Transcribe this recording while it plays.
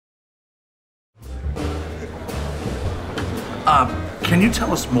Can you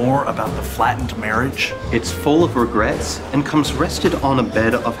tell us more about the flattened marriage? It's full of regrets and comes rested on a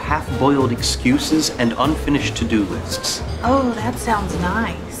bed of half-boiled excuses and unfinished to-do lists. Oh, that sounds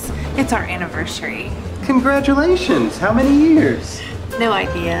nice. It's our anniversary. Congratulations! How many years? No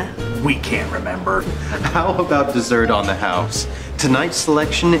idea. We can't remember. How about dessert on the house? Tonight's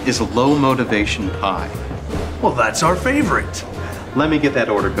selection is low motivation pie. Well, that's our favorite. Let me get that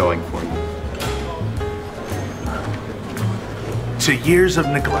order going for you. To years of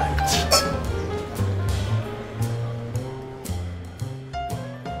neglect.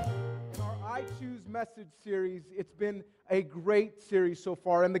 Our I Choose message series, it's been a great series so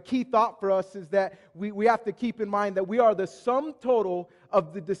far. And the key thought for us is that we have to keep in mind that we are the sum total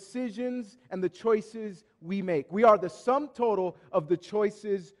of the decisions and the choices we make. We are the sum total of the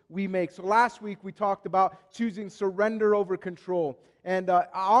choices we make. So last week we talked about choosing surrender over control. And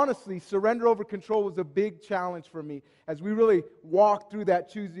honestly, surrender over control was a big challenge for me. As we really walked through that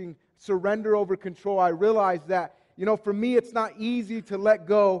choosing surrender over control, I realized that, for me, it's not easy to let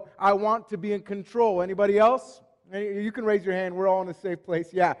go. I want to be in control. Anybody else? You can raise your hand. We're all in a safe place.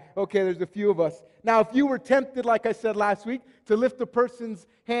 Yeah. Okay, there's a few of us. Now, if you were tempted, like I said last week, to lift a person's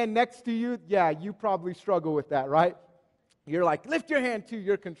hand next to you, yeah, you probably struggle with that, right? You're like, lift your hand too,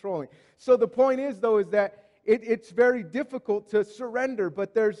 you're controlling. So the point is, though, is that it's very difficult to surrender,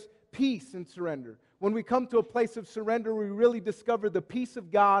 but there's peace in surrender. When we come to a place of surrender, we really discover the peace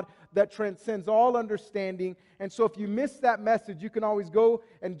of God that transcends all understanding. And so if you missed that message, you can always go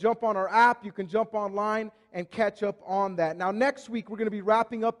and jump on our app. You can jump online and catch up on that. Now, next week, we're going to be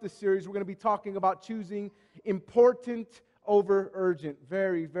wrapping up the series. We're going to be talking about choosing important over urgent.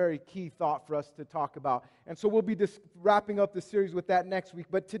 Very, very key thought for us to talk about. And so we'll be wrapping up the series with that next week.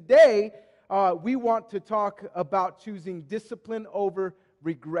 But today, we want to talk about choosing discipline over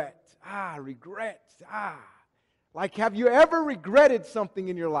regret. Regret. Like, have you ever regretted something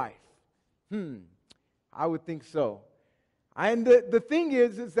in your life? I would think so. And the thing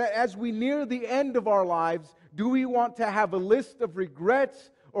is that as we near the end of our lives, do we want to have a list of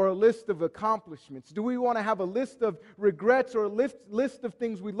regrets or a list of accomplishments? Do we want to have a list of regrets or a list of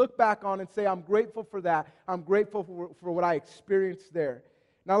things we look back on and say, I'm grateful for that. I'm grateful for what I experienced there.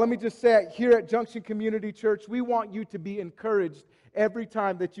 Now, let me just say, here at Junction Community Church, we want you to be encouraged every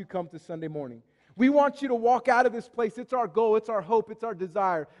time that you come to Sunday morning. We want you to walk out of this place. It's our goal, it's our hope, it's our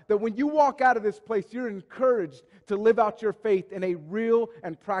desire that when you walk out of this place, you're encouraged to live out your faith in a real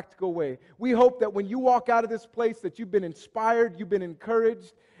and practical way. We hope that when you walk out of this place that you've been inspired, you've been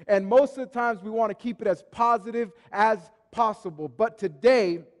encouraged, and most of the times we want to keep it as positive as possible. But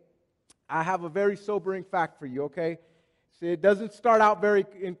today, I have a very sobering fact for you, okay? It doesn't start out very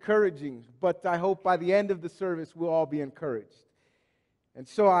encouraging, but I hope by the end of the service we'll all be encouraged. And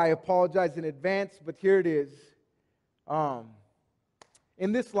so I apologize in advance, but here it is.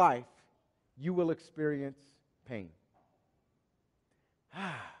 In this life, you will experience pain.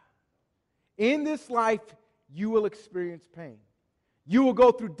 In this life, you will experience pain. You will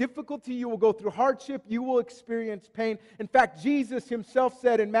go through difficulty, you will go through hardship, you will experience pain. In fact, Jesus himself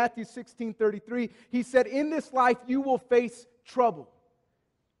said in Matthew 16:33, he said, in this life you will face trouble.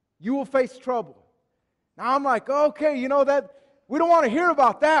 You will face trouble. Now I'm like, okay, that we don't want to hear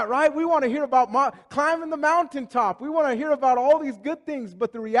about that, right? We want to hear about climbing the mountaintop. We want to hear about all these good things.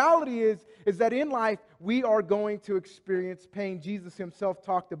 But the reality is that in life we are going to experience pain. Jesus himself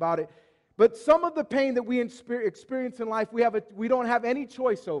talked about it. But some of the pain that we experience in life, we don't have any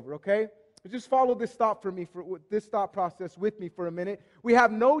choice over, okay? Just follow this thought this thought process with me for a minute. We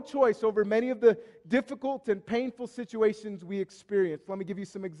have no choice over many of the difficult and painful situations we experience. Let me give you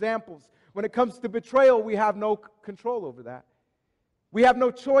some examples. When it comes to betrayal, we have no control over that. We have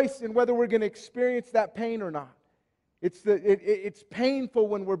no choice in whether we're going to experience that pain or not. It's painful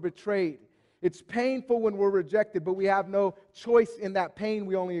when we're betrayed. It's painful when we're rejected, but we have no choice in that pain.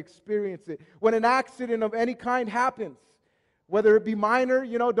 We only experience it. When an accident of any kind happens, whether it be minor,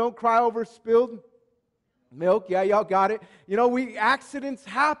 don't cry over spilled milk. Yeah, y'all got it. Accidents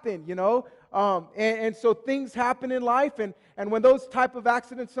happen, and so things happen in life, and when those type of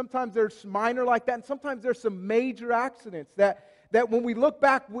accidents, sometimes they're minor like that, and sometimes there's some major accidents that when we look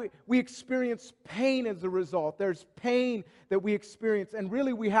back, we experience pain as a result. There's pain that we experience, and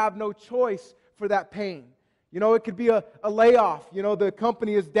really we have no choice for that pain. You know, it could be a layoff. You know, the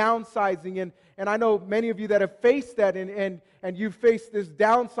company is downsizing, and I know many of you that have faced that, and you've faced this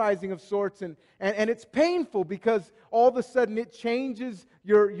downsizing of sorts, and it's painful because all of a sudden it changes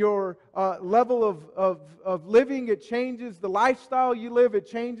your level of living. It changes the lifestyle you live. It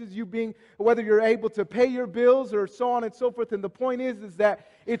changes you being, whether you're able to pay your bills or so on and so forth. And the point is that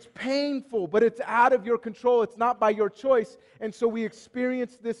it's painful, but it's out of your control. It's not by your choice. And so we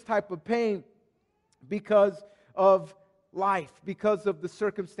experience this type of pain because of life, because of the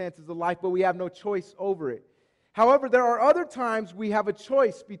circumstances of life, but we have no choice over it. However, there are other times we have a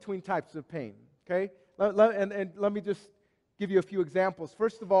choice between types of pain, okay? And let me just give you a few examples.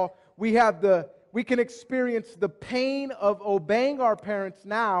 First of all, we can experience the pain of obeying our parents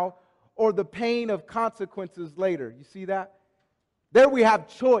now or the pain of consequences later. You see that? There we have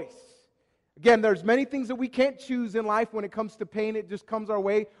choice. Again, there's many things that we can't choose in life when it comes to pain. It just comes our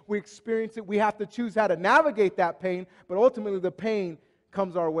way. We experience it. We have to choose how to navigate that pain, but ultimately the pain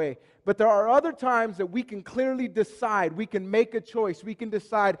comes our way. But there are other times that we can clearly decide. We can make a choice. We can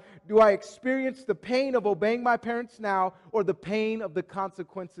decide, do I experience the pain of obeying my parents now or the pain of the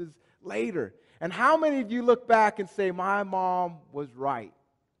consequences later? And how many of you look back and say, my mom was right.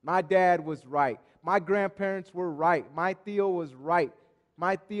 My dad was right. My grandparents were right. My Theo was right.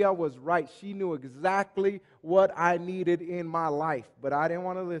 My Thea was right. She knew exactly what I needed in my life, but I didn't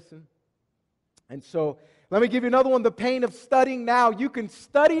want to listen. And so, let me give you another one, the pain of studying now. You can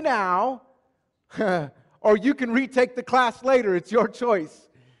study now, or you can retake the class later. It's your choice.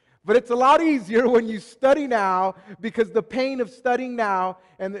 But it's a lot easier when you study now, because the pain of studying now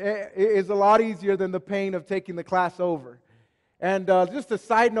is a lot easier than the pain of taking the class over. And just a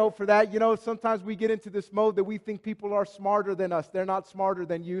side note for that, you know, sometimes we get into this mode that we think people are smarter than us. They're not smarter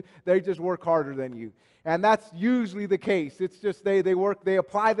than you. They just work harder than you. And that's usually the case. It's just they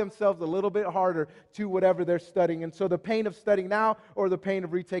apply themselves a little bit harder to whatever they're studying. And so the pain of studying now or the pain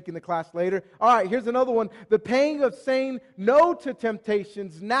of retaking the class later. All right, here's another one. The pain of saying no to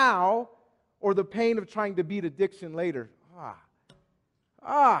temptations now or the pain of trying to beat addiction later.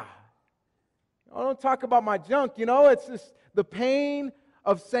 I don't talk about my junk, you know. It's just the pain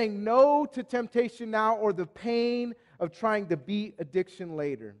of saying no to temptation now or the pain of trying to beat addiction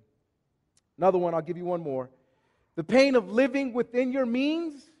later. Another one, I'll give you one more. The pain of living within your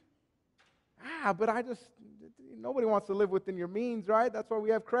means. But nobody wants to live within your means, right? That's why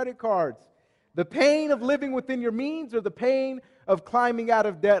we have credit cards. The pain of living within your means or the pain of climbing out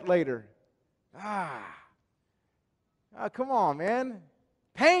of debt later. Come on, man.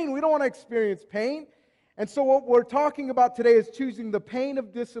 Pain, we don't want to experience pain. And so what we're talking about today is choosing the pain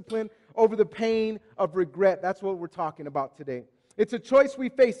of discipline over the pain of regret. That's what we're talking about today. It's a choice we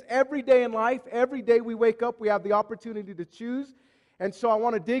face every day in life. Every day we wake up, we have the opportunity to choose. And so I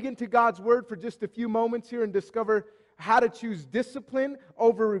want to dig into God's Word for just a few moments here and discover how to choose discipline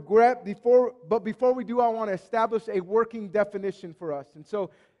over regret. But before we do, I want to establish a working definition for us. And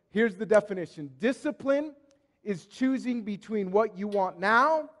so here's the definition. Discipline is choosing between what you want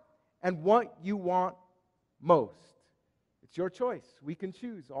now and what you want most. It's your choice. We can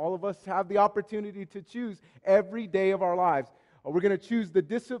choose. All of us have the opportunity to choose every day of our lives. We're going to choose the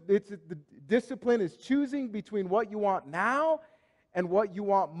discipline is choosing between what you want now and what you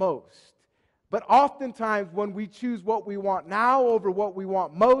want most. But oftentimes when we choose what we want now over what we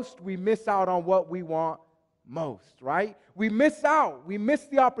want most, we miss out on what we want most, right? We miss out. We miss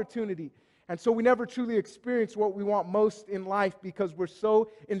the opportunity. And so we never truly experience what we want most in life because we're so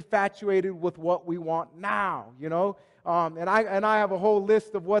infatuated with what we want now, you know. And I have a whole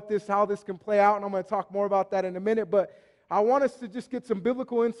list of how this can play out, and I'm going to talk more about that in a minute. But I want us to just get some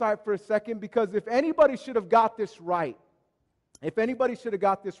biblical insight for a second, because if anybody should have got this right,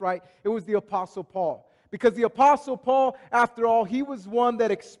 it was the Apostle Paul. Because the Apostle Paul, after all, he was one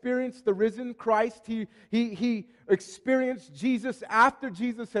that experienced the risen Christ. He experienced Jesus after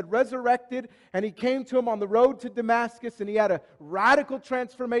Jesus had resurrected, and he came to him on the road to Damascus, and he had a radical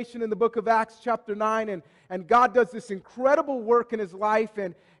transformation in the book of Acts chapter 9, and God does this incredible work in his life,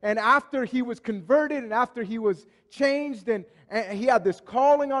 and after he was converted, and after he was changed, and he had this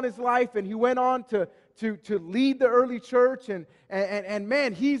calling on his life, and he went on to lead the early church, and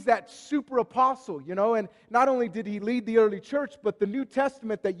man, he's that super apostle, you know. And not only did he lead the early church, but the New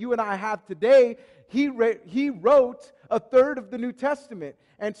Testament that you and I have today, he wrote a third of the New Testament.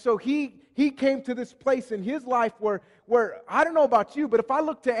 And so he came to this place in his life where I don't know about you, but if I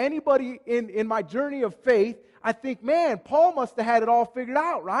look to anybody in my journey of faith, I think, man, Paul must have had it all figured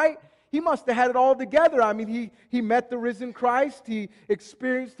out, right? he must have had it all together. I mean, he met the risen Christ. He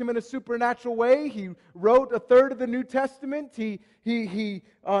experienced him in a supernatural way. He wrote a third of the New Testament. He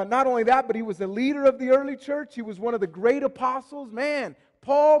not only that, but he was a leader of the early church. He was one of the great apostles. Man,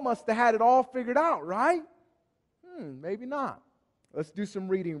 Paul must have had it all figured out, right? Maybe not. Let's do some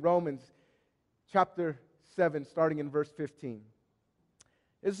reading. Romans chapter 7, starting in verse 15.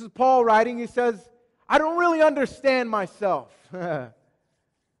 This is Paul writing. He says, I don't really understand myself.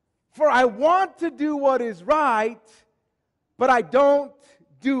 For I want to do what is right, but I don't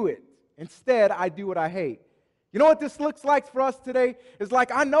do it. Instead, I do what I hate. You know what this looks like for us today? It's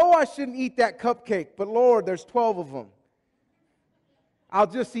like, I know I shouldn't eat that cupcake, but Lord, there's 12 of them. I'll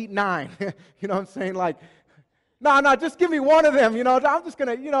just eat 9. You know what I'm saying? Like, no, just give me one of them. You know, I'm just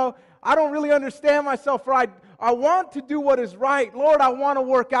going to, I don't really understand myself. For I want to do what is right. Lord, I want to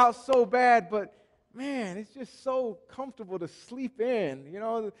work out so bad, but man, it's just so comfortable to sleep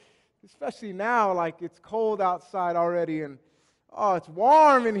in, especially now, like it's cold outside already, and it's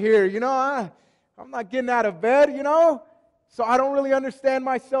warm in here, I'm not getting out of bed, So I don't really understand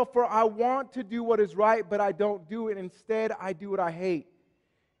myself, for I want to do what is right, but I don't do it. Instead, I do what I hate.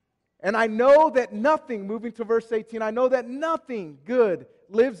 And I know that nothing, moving to verse 18, I know that nothing good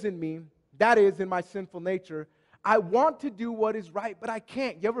lives in me, that is, in my sinful nature. I want to do what is right, but I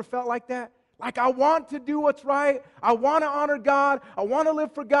can't. You ever felt like that? Like, I want to do what's right. I want to honor God. I want to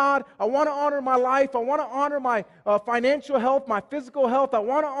live for God. I want to honor my life. I want to honor my financial health, my physical health. I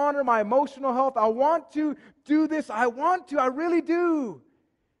want to honor my emotional health. I want to do this. I really do.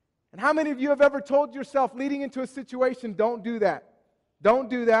 And how many of you have ever told yourself leading into a situation, don't do that. Don't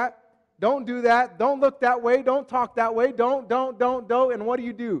do that. Don't do that. Don't look that way. Don't talk that way. Don't. And what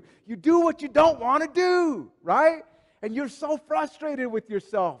do? You do what you don't want to do, right? And you're so frustrated with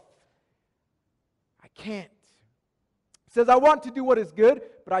yourself. I can't. It says, I want to do what is good,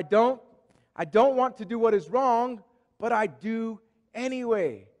 but I don't. I don't want to do what is wrong, but I do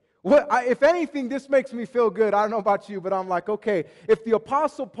anyway. If anything, this makes me feel good. I don't know about you, but I'm like, okay, if the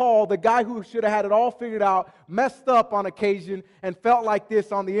Apostle Paul, the guy who should have had it all figured out, messed up on occasion and felt like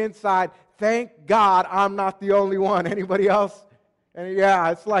this on the inside, thank God I'm not the only one. Anybody else? And yeah,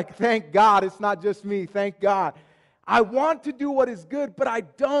 it's like, thank God it's not just me. Thank God. I want to do what is good, but I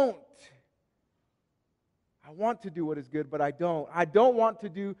don't. I want to do what is good, but I don't. I don't want to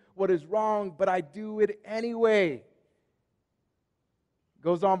do what is wrong, but I do it anyway.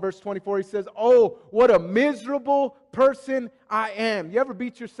 Goes on, verse 24, he says, oh, what a miserable person I am. You ever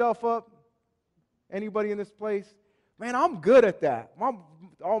beat yourself up? Anybody in this place? Man, I'm good at that.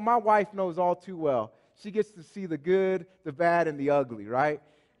 My wife knows all too well. She gets to see the good, the bad, and the ugly, right?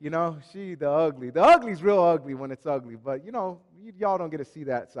 The ugly. The ugly's real ugly when it's ugly, but y'all don't get to see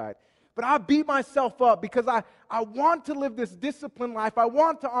that side. But I beat myself up because I want to live this disciplined life. I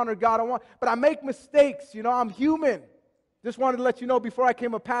want to honor God. But I make mistakes. I'm human. Just wanted to let you know, before I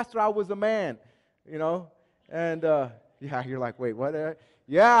became a pastor, I was a man. And yeah, you're like, wait, what?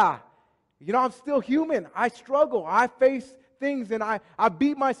 Yeah. I'm still human. I struggle. I face things, and I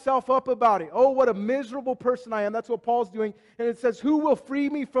beat myself up about it. Oh, what a miserable person I am. That's what Paul's doing. And it says, who will free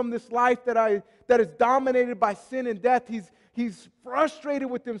me from this life that is dominated by sin and death? He's frustrated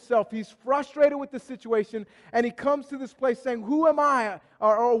with himself. He's frustrated with the situation. And he comes to this place saying, who am I?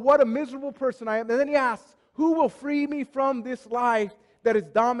 Or what a miserable person I am. And then he asks, who will free me from this life that is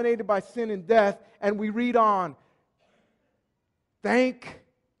dominated by sin and death? And we read on. Thank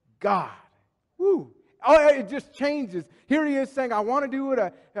God. Woo. Oh, it just changes. Here he is saying, I want to do it.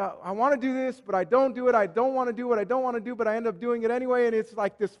 I want to do this, but I don't do it. I don't want to do what I don't want to do, but I end up doing it anyway. And it's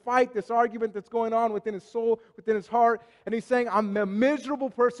like this fight, this argument that's going on within his soul, within his heart. And he's saying, I'm a miserable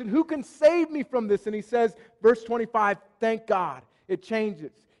person. Who can save me from this? And he says, verse 25, thank God. It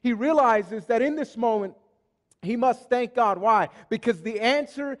changes. He realizes that in this moment, he must thank God. Why? Because the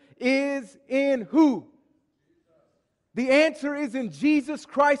answer is in who? The answer is in Jesus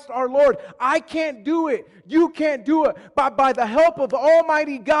Christ our Lord. I can't do it. You can't do it. But by the help of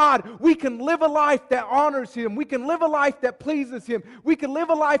Almighty God, we can live a life that honors Him. We can live a life that pleases Him. We can live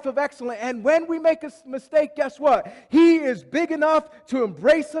a life of excellence. And when we make a mistake, guess what? He is big enough to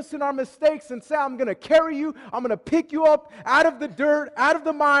embrace us in our mistakes and say, I'm going to carry you. I'm going to pick you up out of the dirt, out of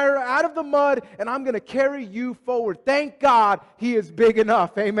the mire, out of the mud, and I'm going to carry you forward. Thank God He is big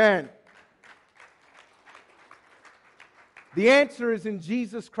enough. Amen. The answer is in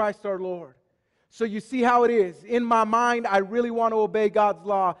Jesus Christ our Lord. So you see how it is. In my mind, I really want to obey God's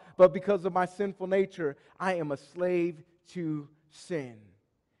law, but because of my sinful nature, I am a slave to sin.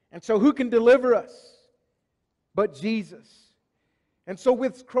 And so who can deliver us but Jesus? And so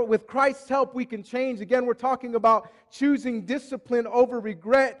with Christ's help, we can change. Again, we're talking about choosing discipline over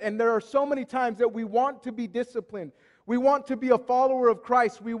regret. And there are so many times that we want to be disciplined. We want to be a follower of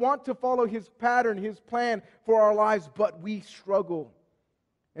Christ. We want to follow His pattern, His plan for our lives, but we struggle.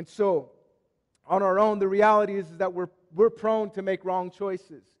 And so, on our own, the reality is that we're prone to make wrong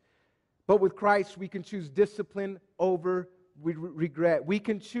choices. But with Christ, we can choose discipline over regret. We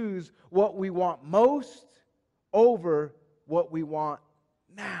can choose what we want most over what we want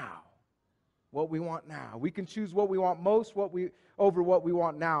now. What we want now. We can choose what we want most over what we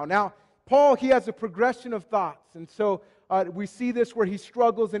want now. Now, Paul, he has a progression of thoughts. And so we see this where he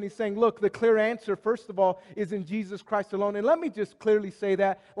struggles and he's saying, look, the clear answer, first of all, is in Jesus Christ alone. And let me just clearly say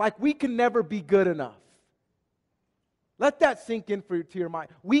that, like, we can never be good enough. Let that sink in to your mind.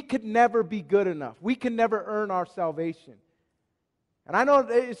 We could never be good enough. We can never earn our salvation. And I know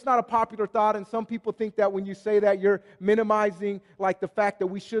it's not a popular thought, and some people think that when you say that, you're minimizing like the fact that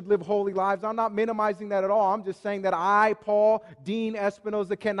we should live holy lives. I'm not minimizing that at all. I'm just saying that I, Paul, Dean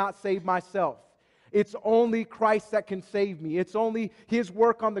Espinoza, cannot save myself. It's only Christ that can save me. It's only His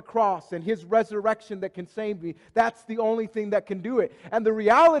work on the cross and His resurrection that can save me. That's the only thing that can do it. And the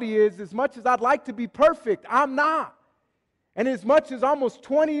reality is, as much as I'd like to be perfect, I'm not. And as much as almost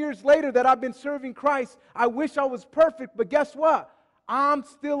 20 years later that I've been serving Christ, I wish I was perfect, but guess what? I'm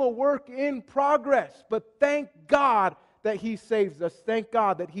still a work in progress, but thank God that He saves us. Thank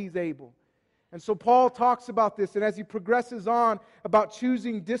God that He's able. And so Paul talks about this, and as he progresses on about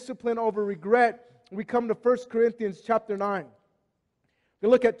choosing discipline over regret, we come to 1 Corinthians chapter 9. We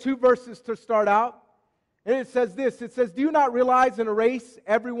look at 2 verses to start out, and it says this. It says, do you not realize in a race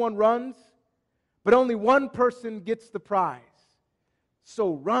everyone runs, but only one person gets the prize?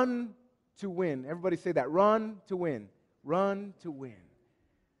 So run to win. Everybody say that. Run to win. Run to win.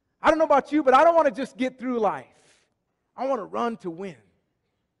 I don't know about you, but I don't want to just get through life. I want to run to win.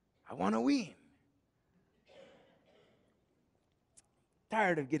 I want to win.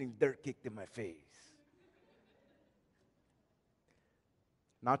 Tired of getting dirt kicked in my face.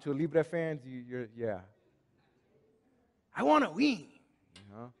 Nacho Libre fans, yeah. I want to win.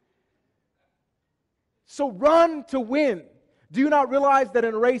 You know? So run to win. Do you not realize that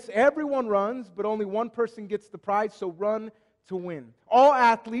in a race everyone runs, but only one person gets the prize? So run to win. All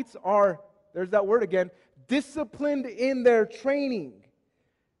athletes are, there's that word again, disciplined in their training.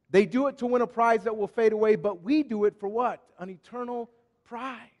 They do it to win a prize that will fade away, but we do it for what? An eternal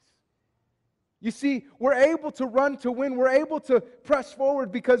prize. You see, we're able to run to win. We're able to press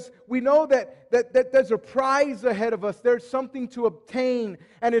forward because we know that there's a prize ahead of us. There's something to obtain.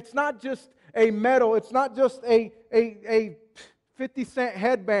 And it's not just a medal. It's not just a 50-cent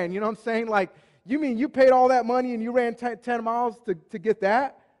headband. You know what I'm saying? Like, you mean you paid all that money and you ran 10 miles to get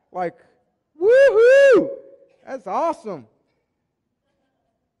that? Like, woohoo! That's awesome.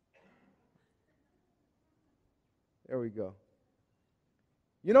 There we go.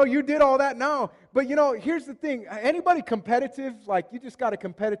 You know, you did all that now. But, you know, here's the thing. Anybody competitive, like, you just got a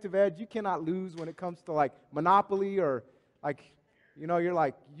competitive edge. You cannot lose when it comes to, like, Monopoly or, like, you know, you're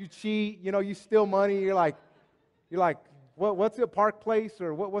like, you cheat. You know, you steal money. You're like, what's it, Park Place?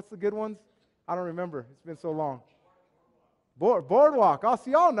 Or what's the good ones? I don't remember. It's been so long. Boardwalk. Oh,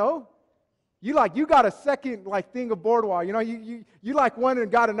 see, y'all know. You got a second, like, thing of Boardwalk. You know, you like went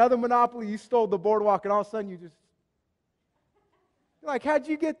and got another Monopoly. You stole the Boardwalk, and all of a sudden you're like, how'd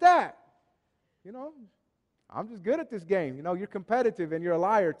you get that? You know, I'm just good at this game. You know, you're competitive and you're a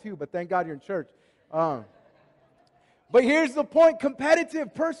liar too, but thank God you're in church. But here's the point,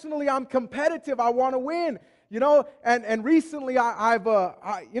 competitive. Personally, I'm competitive. I want to win. You know, and recently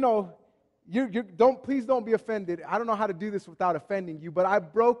please don't be offended. I don't know how to do this without offending you, but I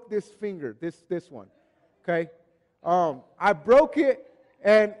broke this finger, this one, okay? I broke it.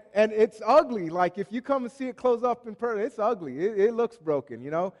 And it's ugly. Like, if you come and see it close up in person, it's ugly. It looks broken,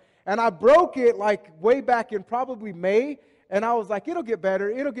 you know. And I broke it, like, way back in probably May. And I was like, it'll get better.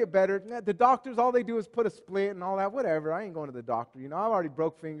 It'll get better. The doctors, all they do is put a splint and all that. Whatever. I ain't going to the doctor, you know. I've already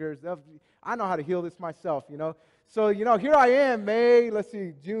broke fingers. I know how to heal this myself, you know. So, you know, here I am, May, let's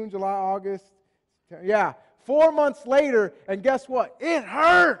see, June, July, August. Yeah, 4 months later, and guess what? It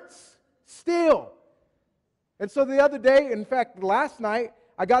hurts still. And so the other day, in fact, last night,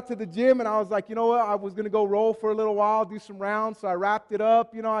 I got to the gym and I was like, you know what, I was going to go roll for a little while, do some rounds. So I wrapped it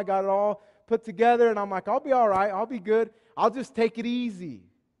up, you know, I got it all put together. And I'm like, I'll be all right, I'll be good. I'll just take it easy.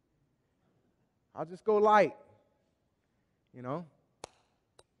 I'll just go light, you know.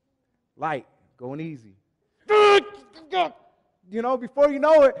 Light, going easy. You know, before you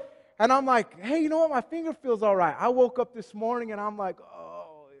know it. And I'm like, hey, you know what, my finger feels all right. I woke up this morning and I'm like,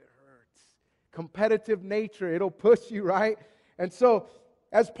 competitive nature, it'll push you, right? And so,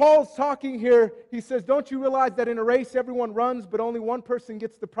 as Paul's talking here, he says, don't you realize that in a race everyone runs, but only one person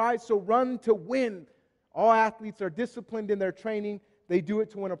gets the prize? So run to win. All athletes are disciplined in their training. They do it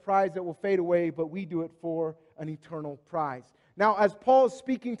to win a prize that will fade away, but we do it for an eternal prize. Now, as Paul is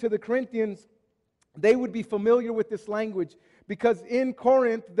speaking to the Corinthians, they would be familiar with this language because in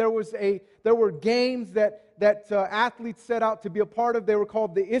Corinth there were games that athletes set out to be a part of. They were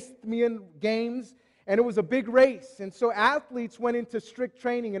called the Isthmian Games, and it was a big race. And so athletes went into strict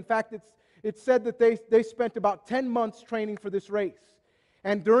training. In fact, it's said that they spent about 10 months training for this race.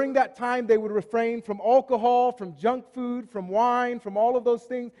 And during that time, they would refrain from alcohol, from junk food, from wine, from all of those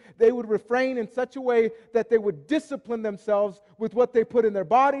things. They would refrain in such a way that they would discipline themselves with what they put in their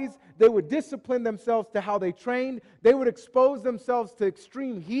bodies. They would discipline themselves to how they trained. They would expose themselves to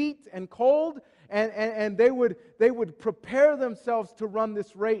extreme heat and cold, and they would prepare themselves to run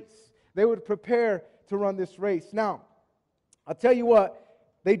this race. They would prepare to run this race. Now, I'll tell you what,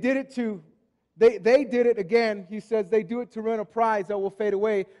 they did it again. He says they do it to win a prize that will fade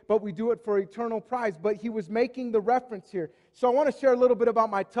away, but we do it for eternal prize. But he was making the reference here. So I want to share a little bit about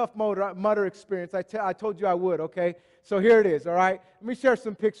my Tough Mudder experience. I told you I would, okay? So here it is, all right? Let me share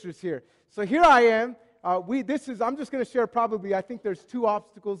some pictures here. So here I am. I'm just going to share probably, I think there's 2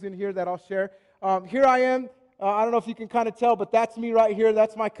 obstacles in here that I'll share. Here I am. I don't know if you can kind of tell, but that's me right here.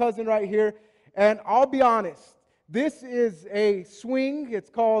 That's my cousin right here. And I'll be honest, this is a swing. It's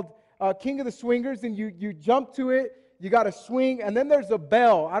called King of the Swingers, and you jump to it, you got to swing, and then there's a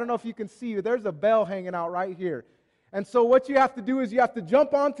bell. I don't know if you can see, there's a bell hanging out right here. And so what you have to do is you have to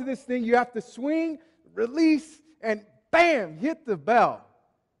jump onto this thing, you have to swing, release, and bam, hit the bell.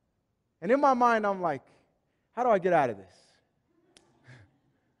 And in my mind, I'm like, how do I get out of this?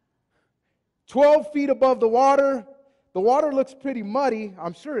 12 feet above the water looks pretty muddy.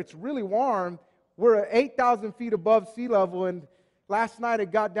 I'm sure it's really warm. We're at 8,000 feet above sea level, and last night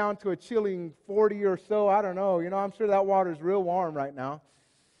it got down to a chilling 40 or so. I don't know. I'm sure that water's real warm right now.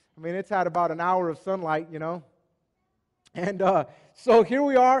 I mean, it's had about an hour of sunlight, And so here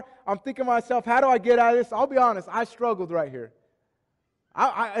we are. I'm thinking to myself, how do I get out of this? I'll be honest, I struggled right here.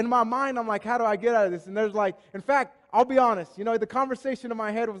 In my mind, I'm like, how do I get out of this? And there's in fact, I'll be honest, the conversation in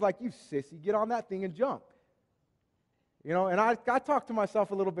my head was like, you sissy, get on that thing and jump. And I talk to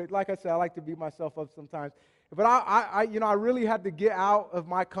myself a little bit. Like I said, I like to beat myself up sometimes. But I really had to get out of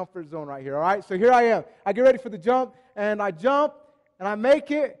my comfort zone right here, all right? So here I am. I get ready for the jump, and I jump, and I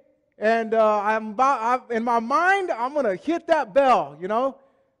make it, and in my mind, I'm going to hit that bell,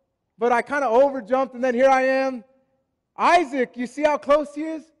 But I kind of overjumped, and then here I am. Isaac, you see how close he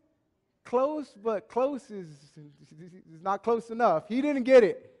is? Close, but close is not close enough. He didn't get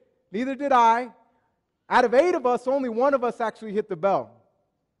it. Neither did I. Out of 8 of us, only one of us actually hit the bell.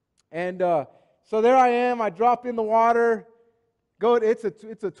 And so there I am. I drop in the water. It's a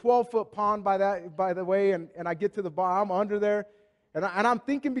 12-foot pond by the way, and I get to the bottom. I'm under there, and I'm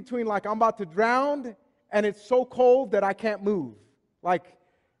thinking between I'm about to drown, and it's so cold that I can't move.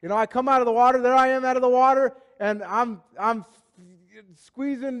 I come out of the water. There I am out of the water, and I'm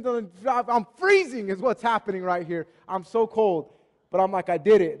squeezing. I'm freezing is what's happening right here. I'm so cold. But I'm like, I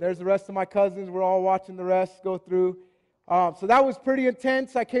did it. There's the rest of my cousins. We're all watching the rest go through. So that was pretty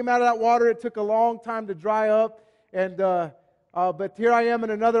intense. I came out of that water. It took a long time to dry up. But here I am in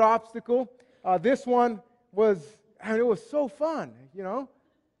another obstacle. This one was so fun,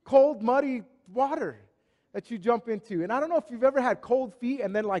 Cold, muddy water that you jump into. And I don't know if you've ever had cold feet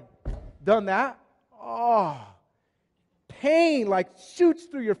and then done that. Oh, pain shoots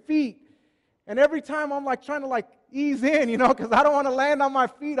through your feet. And every time I'm trying to ease in, because I don't want to land on my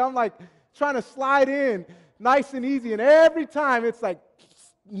feet. I'm trying to slide in nice and easy. And every time it's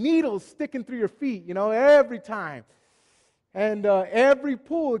needles sticking through your feet, every time. And every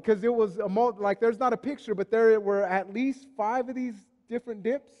pool, because it was there's not a picture, but there were at least 5 of these different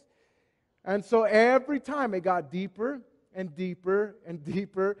dips. And so every time it got deeper and deeper and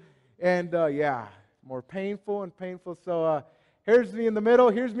deeper. And more painful and painful. So here's me in the middle.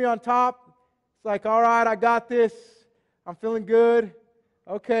 Here's me on top. It's all right, I got this. I'm feeling good.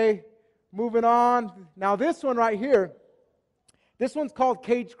 Okay, moving on. Now this one right here, this one's called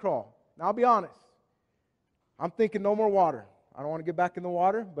cage crawl. Now I'll be honest. I'm thinking no more water. I don't want to get back in the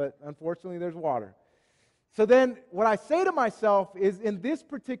water, but unfortunately there's water. So then what I say to myself is in this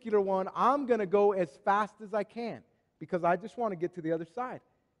particular one, I'm going to go as fast as I can because I just want to get to the other side.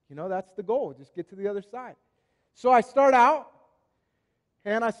 That's the goal, just get to the other side. So I start out.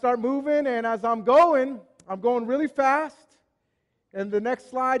 And I start moving, and as I'm going really fast. And the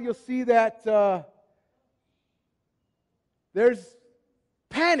next slide, you'll see that there's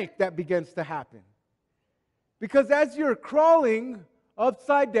panic that begins to happen. Because as you're crawling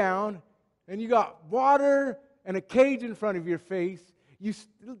upside down and you got water and a cage in front of your face,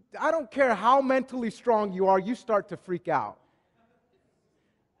 I don't care how mentally strong you are, you start to freak out.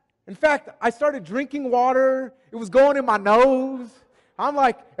 In fact, I started drinking water. It was going in my nose. I'm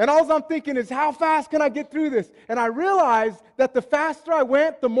like, and all I'm thinking is, how fast can I get through this? And I realized that the faster I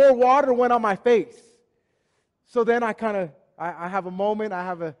went, the more water went on my face. So then I have a moment,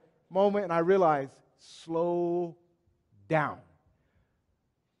 and I realize, slow down.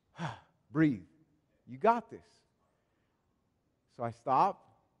 Breathe. You got this. So I stop,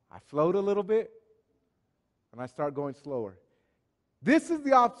 I float a little bit, and I start going slower. This is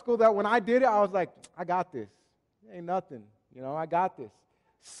the obstacle that when I did it, I was like, I got this. It ain't nothing. I got this.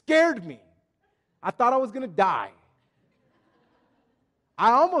 Scared me. I thought I was going to die.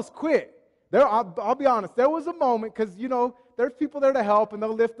 I almost quit. I'll be honest, there was a moment, because, there's people there to help, and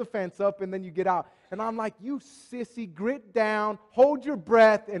they'll lift the fence up, and then you get out. And I'm like, you sissy, grit down, hold your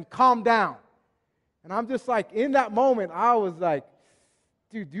breath, and calm down. And I'm just like, in that moment, I was like,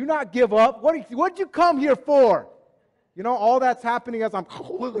 dude, do not give up. What'd you come here for? All that's happening as I'm,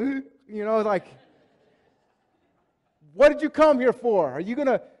 like, what did you come here for? Are you going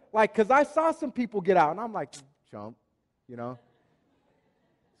to, because I saw some people get out, and I'm like, chump, So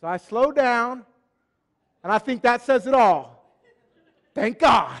I slowed down, and I think that says it all. Thank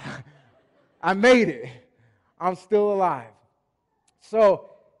God. I made it. I'm still alive.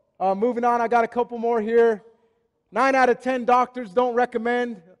 So, moving on, I got a couple more here. 9 out of 10 doctors don't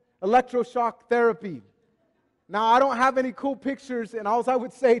recommend electroshock therapy. Now, I don't have any cool pictures, and all I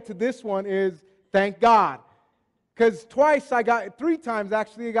would say to this one is, thank God. Because 3 times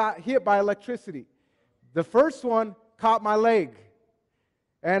actually, I got hit by electricity. The first one caught my leg.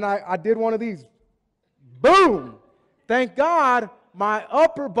 And I did one of these. Boom! Thank God my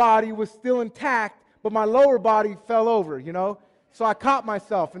upper body was still intact, but my lower body fell over, So I caught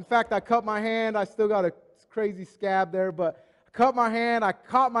myself. In fact, I cut my hand. I still got a crazy scab there, but I cut my hand. I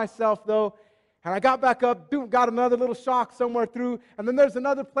caught myself, though, and I got back up, got another little shock somewhere through, and then there's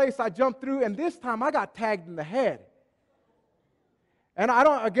another place I jumped through, and this time I got tagged in the head. And I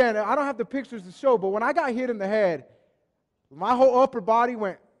don't have the pictures to show, but when I got hit in the head, my whole upper body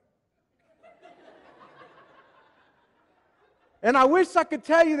went. And I wish I could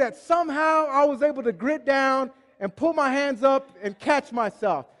tell you that somehow I was able to grit down and pull my hands up and catch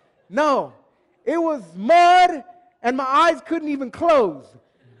myself. No, it was mud, and my eyes couldn't even close.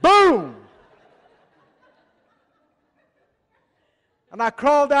 Boom! And I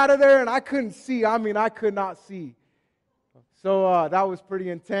crawled out of there, and I couldn't see. I could not see. So that was pretty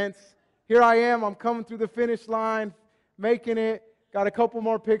intense. Here I am. I'm coming through the finish line, making it. Got a couple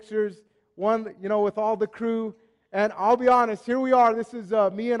more pictures. One, with all the crew. And I'll be honest, here we are. This is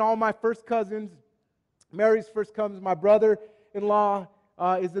me and all my first cousins. Mary's first cousins. My brother-in-law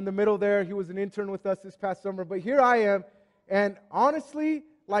is in the middle there. He was an intern with us this past summer. But here I am. And honestly,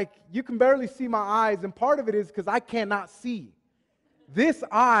 you can barely see my eyes. And part of it is because I cannot see. This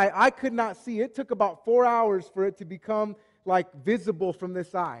eye, I could not see. It took about 4 hours for it to become, visible from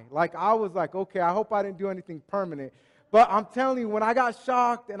this eye. I was like, okay, I hope I didn't do anything permanent. But I'm telling you, when I got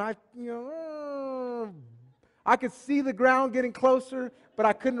shocked and I could see the ground getting closer, but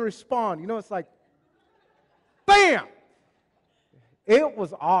I couldn't respond. It's like, bam! It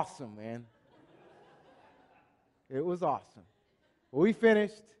was awesome, man. It was awesome. Well, we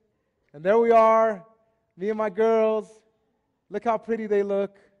finished, and there we are, me and my girls. Look how pretty they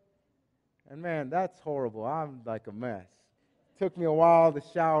look. And man, that's horrible. I'm like a mess. Took me a while to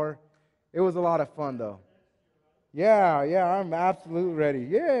shower. It was a lot of fun, though. Yeah, I'm absolutely ready.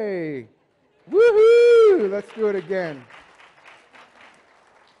 Yay! Woohoo! Let's do it again.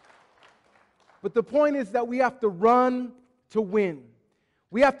 But the point is that we have to run to win.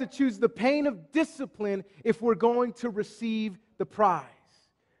 We have to choose the pain of discipline if we're going to receive the prize.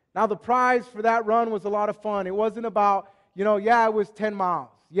 Now, the prize for that run was a lot of fun. It wasn't about, it was 10 miles.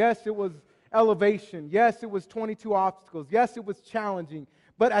 Yes, it was elevation. Yes, it was 22 obstacles. Yes, it was challenging.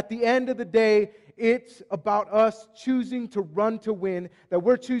 But at the end of the day, it's about us choosing to run to win, that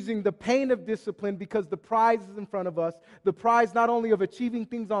we're choosing the pain of discipline because the prize is in front of us, the prize not only of achieving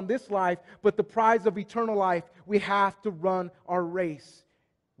things on this life, but the prize of eternal life. We have to run our race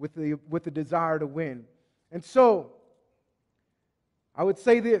with the desire to win. And so, I would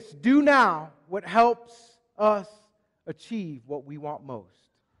say this, do now what helps us achieve what we want most.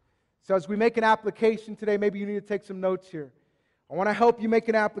 So as we make an application today, maybe you need to take some notes here. I want to help you make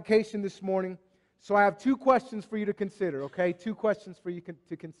an application this morning. So I have 2 questions for you to consider, okay? 2 questions for you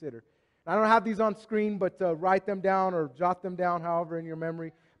to consider. I don't have these on screen, but write them down or jot them down, however, in your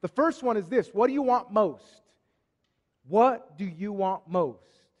memory. The first one is this: what do you want most? What do you want most?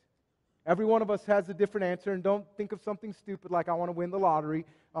 Every one of us has a different answer, and don't think of something stupid like I want to win the lottery.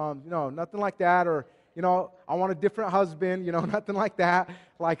 No, nothing like that. Or, I want a different husband, nothing like that.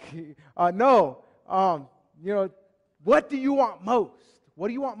 No. What do you want most? What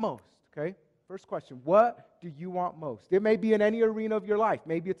do you want most? Okay, first question. What do you want most? It may be in any arena of your life.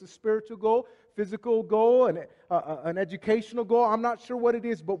 Maybe it's a spiritual goal, physical goal, an educational goal. I'm not sure what it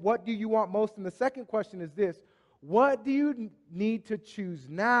is, but what do you want most? And the second question is this. What do you need to choose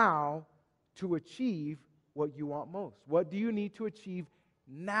now to achieve what you want most? What do you need to achieve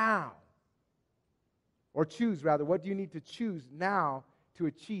now? Or choose, rather. What do you need to choose now to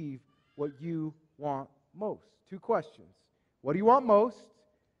achieve what you want most? Two questions. What do you want most?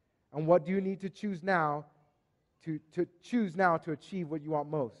 And what do you need to choose now to achieve what you want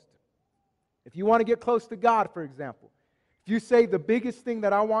most? If you want to get close to God, for example, if you say the biggest thing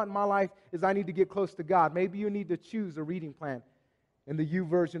that I want in my life is I need to get close to God, maybe you need to choose a reading plan in the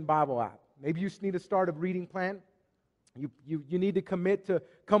YouVersion Bible app. Maybe you just need to start a reading plan. You need to commit to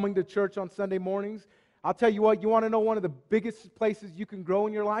coming to church on Sunday mornings. I'll tell you what, you want to know one of the biggest places you can grow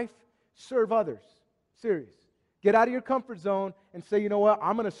in your life? Serve others. Serious. Get out of your comfort zone and say, you know what,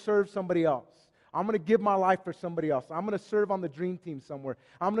 I'm going to serve somebody else. I'm going to give my life for somebody else. I'm going to serve on the dream team somewhere.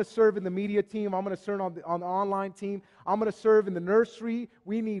 I'm going to serve in the media team. I'm going to serve on the online team. I'm going to serve in the nursery.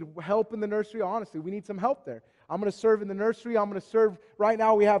 We need help in the nursery. Honestly, we need some help there. I'm going to serve in the nursery. I'm going to serve. Right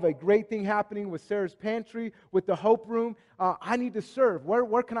now we have a great thing happening with Sarah's Pantry, with the Hope Room. I need to serve.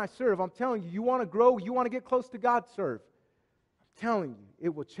 Where can I serve? I'm telling you, you want to grow, you want to get close to God, serve. I'm telling you,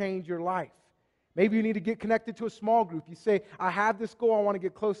 it will change your life. Maybe you need to get connected to a small group. You say, I have this goal, I want to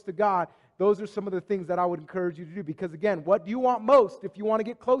get close to God. Those are some of the things that I would encourage you to do. Because again, what do you want most? If you want to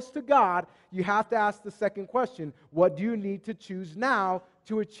get close to God, you have to ask the second question. What do you need to choose now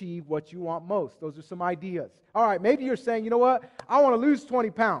to achieve what you want most? Those are some ideas. All right, maybe you're saying, you know what? I want to lose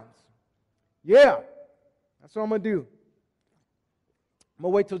 20 pounds. Yeah, that's what I'm going to do. I'm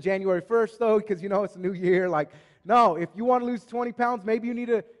going to wait till January 1st, though, because, it's a new year. No, if you want to lose 20 pounds, maybe you need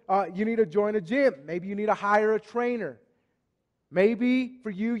to join a gym. Maybe you need to hire a trainer. Maybe for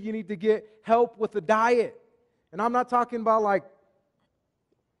you need to get help with a diet. And I'm not talking about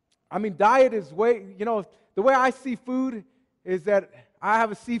diet is the way I see food is that I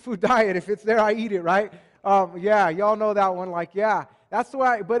have a seafood diet. If it's there, I eat it, right? Y'all know that one. That's the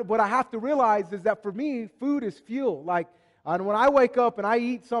way. But what I have to realize is that for me, food is fuel. And when I wake up and I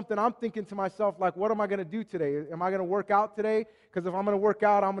eat something, I'm thinking to myself, what am I going to do today? Am I going to work out today? Because if I'm going to work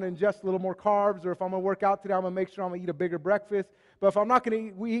out, I'm going to ingest a little more carbs. Or if I'm going to work out today, I'm going to make sure I'm going to eat a bigger breakfast. But if I'm not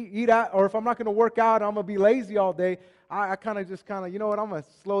going to eat out, or if I'm not going to work out, I'm going to be lazy all day, I kind of, you know what, I'm going to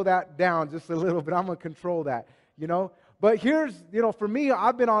slow that down just a little bit. I'm going to control that, But here's, for me,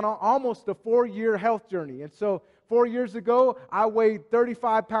 I've been on almost a 4-year health journey. And so 4 years ago, I weighed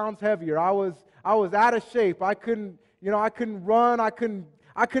 35 pounds heavier. I was out of shape. I couldn't run. I couldn't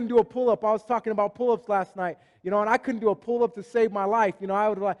do a pull-up. I was talking about pull-ups last night, and I couldn't do a pull-up to save my life.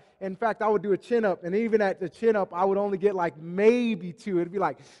 In fact, I would do a chin-up, and even at the chin-up, I would only get maybe 2. It'd be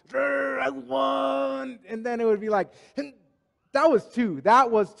that's 1, and then it would be that was 2.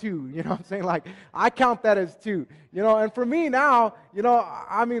 That was 2. You know what I'm saying? I count that as 2. And for me now,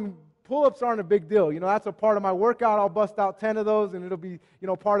 pull-ups aren't a big deal. That's a part of my workout. I'll bust out 10 of those, and it'll be,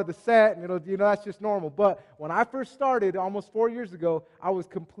 part of the set, and that's just normal. But when I first started almost 4 years ago, I was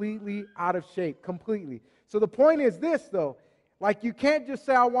completely out of shape, completely. So the point is this, though. You can't just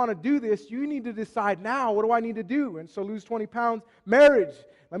say, I want to do this. You need to decide now, what do I need to do? And so lose 20 pounds. Marriage.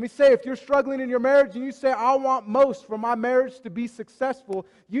 Let me say, if you're struggling in your marriage and you say, I want most for my marriage to be successful,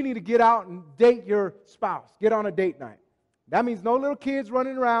 you need to get out and date your spouse. Get on a date night. That means no little kids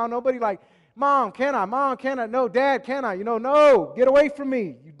running around. Nobody Mom, can I? Mom, can I? No, Dad, can I? No, get away from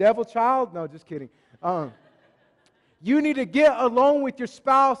me, you devil child. No, just kidding. You need to get alone with your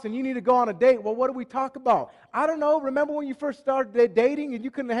spouse and you need to go on a date. Well, what do we talk about? I don't know. Remember when you first started dating and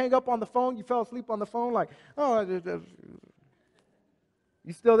you couldn't hang up on the phone? You fell asleep on the phone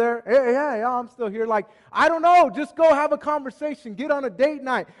you still there? Yeah, I'm still here. I don't know. Just go have a conversation. Get on a date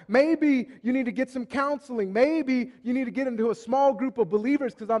night. Maybe you need to get some counseling. Maybe you need to get into a small group of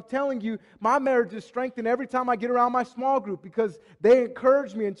believers, because I'm telling you, my marriage is strengthened every time I get around my small group, because they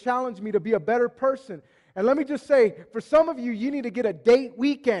encourage me and challenge me to be a better person. And let me just say, for some of you, you need to get a date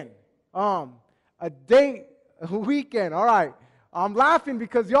weekend. A date weekend. All right. I'm laughing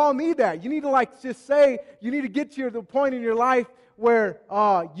because y'all need that. You need to just say, you need to get to the point in your life where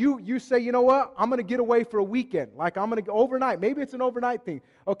you say, you know what, I'm going to get away for a weekend. I'm going to go overnight. Maybe it's an overnight thing.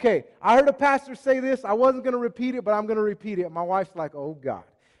 Okay, I heard a pastor say this. I wasn't going to repeat it, but I'm going to repeat it. And my wife's like, oh, God.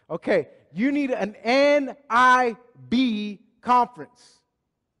 Okay, you need an NIB conference.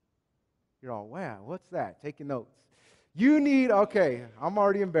 You're all, wow, what's that? Taking notes. You need, okay, I'm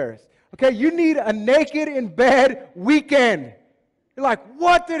already embarrassed. Okay, you need a naked in bed weekend. You're like,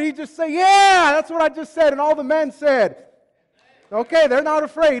 what did he just say? Yeah, that's what I just said, and all the men said. Okay, they're not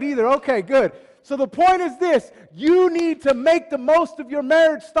afraid either. Okay, good. So the point is this: you need to make the most of your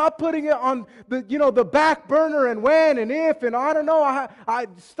marriage. Stop putting it on the back burner and when and if and I don't know. I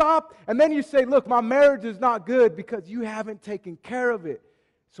stop, and then you say, look, my marriage is not good because you haven't taken care of it.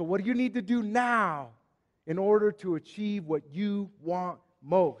 So what do you need to do now in order to achieve what you want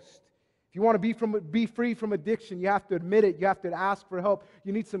most? If you want to be free from addiction, you have to admit it. You have to ask for help.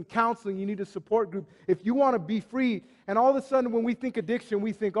 You need some counseling. You need a support group. If you want to be free, and all of a sudden when we think addiction,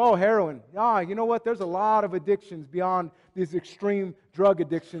 we think, oh, heroin. You know what? There's a lot of addictions beyond these extreme drug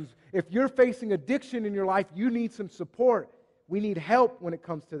addictions. If you're facing addiction in your life, you need some support. We need help when it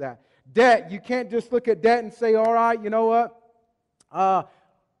comes to that. Debt. You can't just look at debt and say, all right, you know what?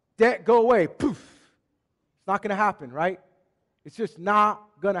 Debt, go away. Poof. It's not going to happen, right? It's just not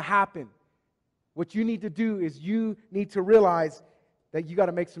going to happen. What you need to do is you need to realize that you got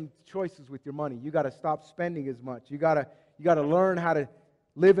to make some choices with your money. You got to stop spending as much. You got to learn how to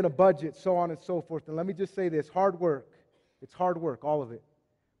live in a budget, so on and so forth. And let me just say this, hard work. It's hard work, all of it.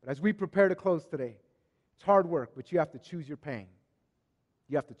 But as we prepare to close today, it's hard work, but you have to choose your pain.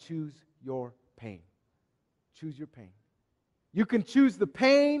 You have to choose your pain. Choose your pain. You can choose the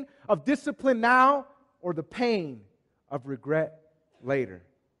pain of discipline now or the pain of regret later.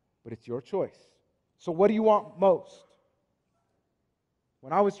 But it's your choice. So what do you want most?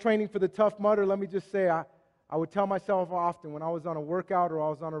 When I was training for the Tough Mudder, let me just say, I would tell myself often when I was on a workout or I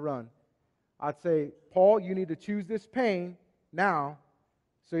was on a run, I'd say, Paul, you need to choose this pain now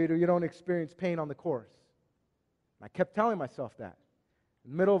so you don't experience pain on the course. And I kept telling myself that. In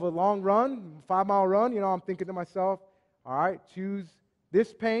the middle of a long run, 5-mile run, I'm thinking to myself, all right, choose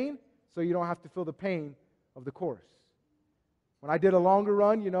this pain so you don't have to feel the pain of the course. When I did a longer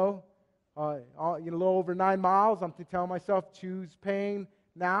run, a little over 9 miles, I'm telling myself, choose pain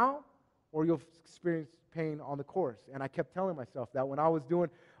now or you'll experience pain on the course. And I kept telling myself that when I was doing,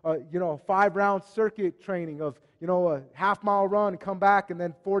 a 5-round circuit training of, a half-mile run, come back, and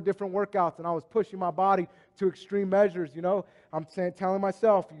then 4 different workouts, and I was pushing my body to extreme measures, I'm telling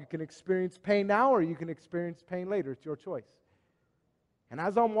myself, you can experience pain now or you can experience pain later. It's your choice. And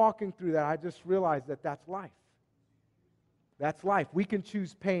as I'm walking through that, I just realized that that's life. That's life. We can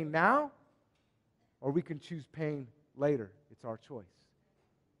choose pain now or we can choose pain later. It's our choice.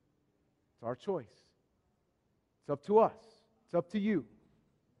 It's our choice. It's up to us. It's up to you.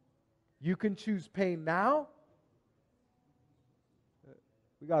 You can choose pain now.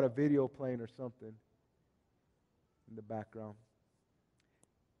 We got a video playing or something in the background.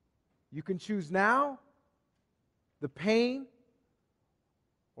 You can choose now the pain,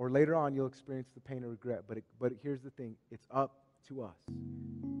 or later on you'll experience the pain of regret. But here's the thing, it's up to us.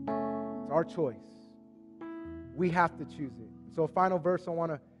 It's our choice. We have to choose it. So a final verse I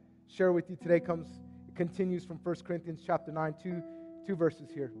want to share with you today continues from 1 Corinthians chapter 9, two verses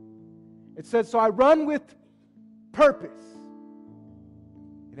here. It says, so I run with purpose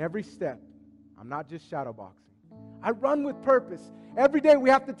in every step. I'm not just shadow boxing. I run with purpose. Every day we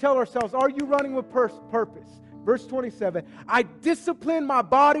have to tell ourselves, are you running with purpose? Verse 27, I discipline my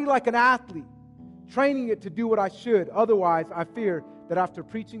body like an athlete, training it to do what I should. Otherwise, I fear that after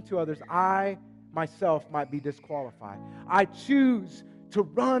preaching to others, I myself might be disqualified. I choose to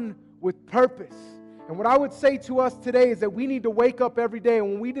run with purpose. And what I would say to us today is that we need to wake up every day,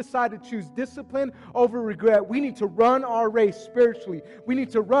 and when we decide to choose discipline over regret, we need to run our race spiritually. We need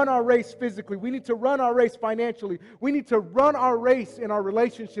to run our race physically. We need to run our race financially. We need to run our race in our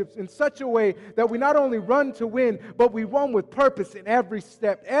relationships in such a way that we not only run to win, but we run with purpose in every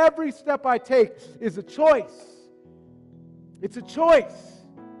step. Every step I take is a choice. It's a choice.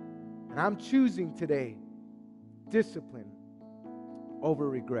 And I'm choosing today discipline over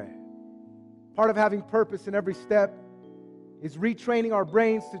regret. Part of having purpose in every step is retraining our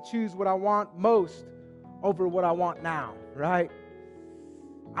brains to choose what I want most over what I want now, right?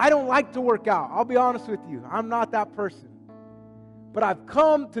 I don't like to work out. I'll be honest with you. I'm not that person. But I've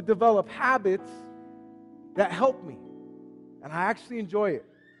come to develop habits that help me, and I actually enjoy it.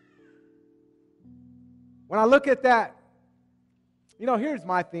 When I look at that, here's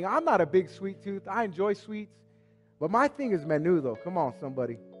my thing. I'm not a big sweet tooth. I enjoy sweets, but my thing is menudo. Come on,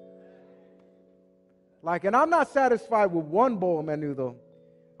 somebody. And I'm not satisfied with one bowl of menudo.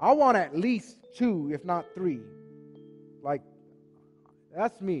 I want at least 2, if not 3.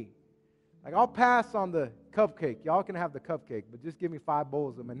 That's me. Like, I'll pass on the cupcake. Y'all can have the cupcake, but just give me 5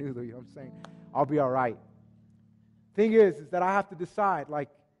 bowls of menudo, you know what I'm saying? I'll be all right. Thing is that I have to decide, like,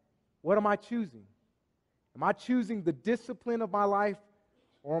 what am I choosing? Am I choosing the discipline of my life,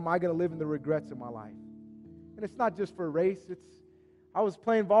 or am I going to live in the regrets of my life? And it's not just for a race. I was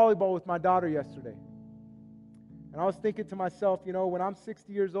playing volleyball with my daughter yesterday. And I was thinking to myself, you know, when I'm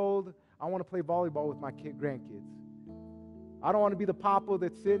 60 years old, I want to play volleyball with my grandkids. I don't want to be the papa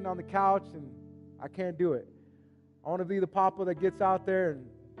that's sitting on the couch and I can't do it. I want to be the papa that gets out there and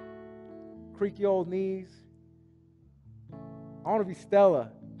creaky old knees. I want to be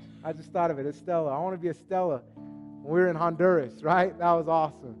Stella. I just thought of it, Estella. I want to be Estella when we were in Honduras, right? That was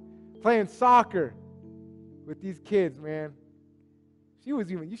awesome. Playing soccer with these kids, man. She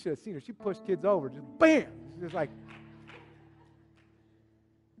was even, you should have seen her. She pushed kids over, just bam. She's just like,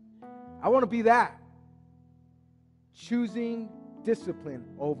 I want to be that. Choosing discipline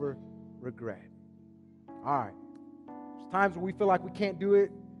over regret. All right. There's times when we feel like we can't do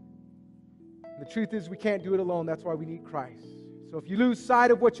it. The truth is we can't do it alone. That's why we need Christ. So if you lose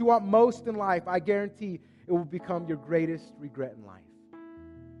sight of what you want most in life, I guarantee it will become your greatest regret in life.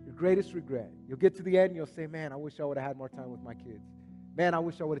 Your greatest regret. You'll get to the end and you'll say, man, I wish I would have had more time with my kids. Man, I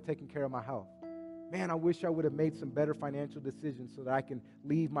wish I would have taken care of my health. Man, I wish I would have made some better financial decisions so that I can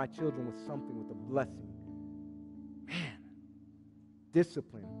leave my children with something, with a blessing. Man,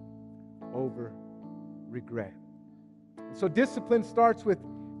 discipline over regret. And so discipline starts with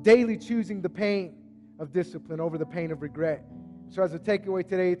daily choosing the pain of discipline over the pain of regret. So as a takeaway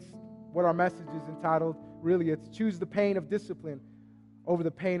today, it's what our message is entitled. Really, it's choose the pain of discipline over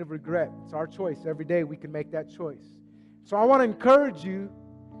the pain of regret. It's our choice. Every day we can make that choice. So I want to encourage you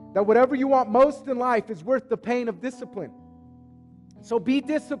that whatever you want most in life is worth the pain of discipline. So be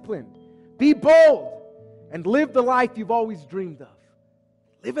disciplined, be bold, and live the life you've always dreamed of.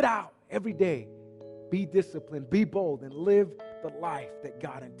 Live it out every day. Be disciplined, be bold, and live the life that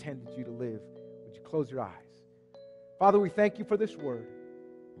God intended you to live. Would you close your eyes? Father, we thank you for this word.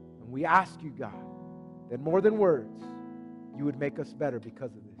 And we ask you, God, that more than words, you would make us better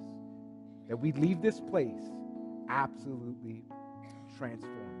because of this. That we'd leave this place absolutely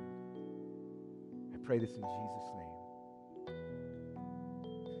transformed. I pray this in Jesus' name.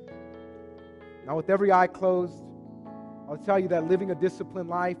 Now, with every eye closed, I'll tell you that living a disciplined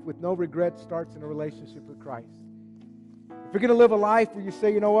life with no regrets starts in a relationship with Christ. If you're going to live a life where you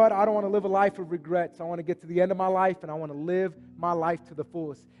say, you know what, I don't want to live a life of regrets. I want to get to the end of my life and I want to live my life to the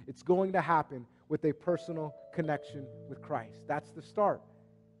fullest. It's going to happen with a personal connection with Christ. That's the start.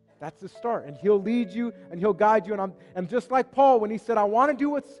 That's the start. And He'll lead you and He'll guide you. And just like Paul when he said, I want to do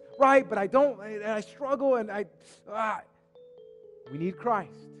what's right, but I don't, and I struggle, and we need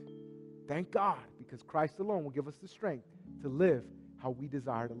Christ. Thank God, because Christ alone will give us the strength to live how we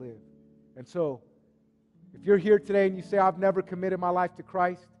desire to live. And so, if you're here today and you say, I've never committed my life to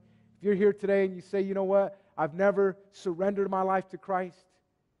Christ, if you're here today and you say, you know what, I've never surrendered my life to Christ,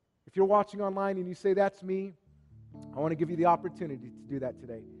 if you're watching online and you say, that's me, I want to give you the opportunity to do that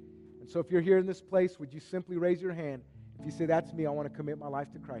today. And so if you're here in this place, would you simply raise your hand? If you say, that's me, I want to commit my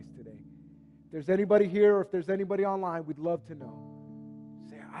life to Christ today. If there's anybody here or if there's anybody online, we'd love to know.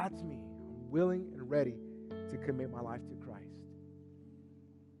 Say, that's me. I'm willing and ready to commit my life to Christ.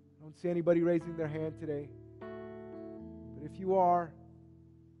 I don't see anybody raising their hand today. But if you are,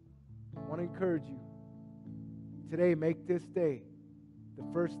 I want to encourage you. Today, make this day the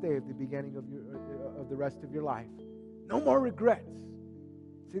first day of the beginning of the rest of your life. No more regrets.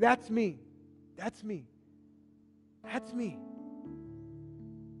 See, that's me. That's me. That's me.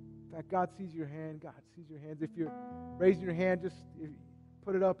 In fact, God sees your hand. God sees your hands. If you're raising your hand, just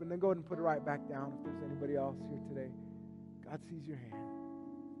put it up and then go ahead and put it right back down if there's anybody else here today. God sees your hand.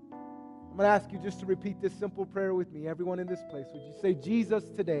 I'm going to ask you just to repeat this simple prayer with me. Everyone in this place, would you say, Jesus,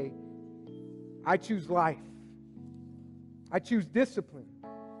 today, I choose life. I choose discipline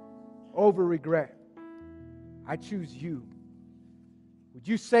over regret. I choose you. Would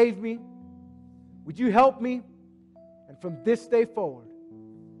you save me? Would you help me? And from this day forward,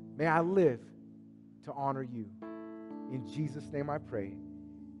 may I live to honor you. In Jesus' name I pray.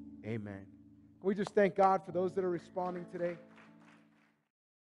 Amen. Can we just thank God for those that are responding today?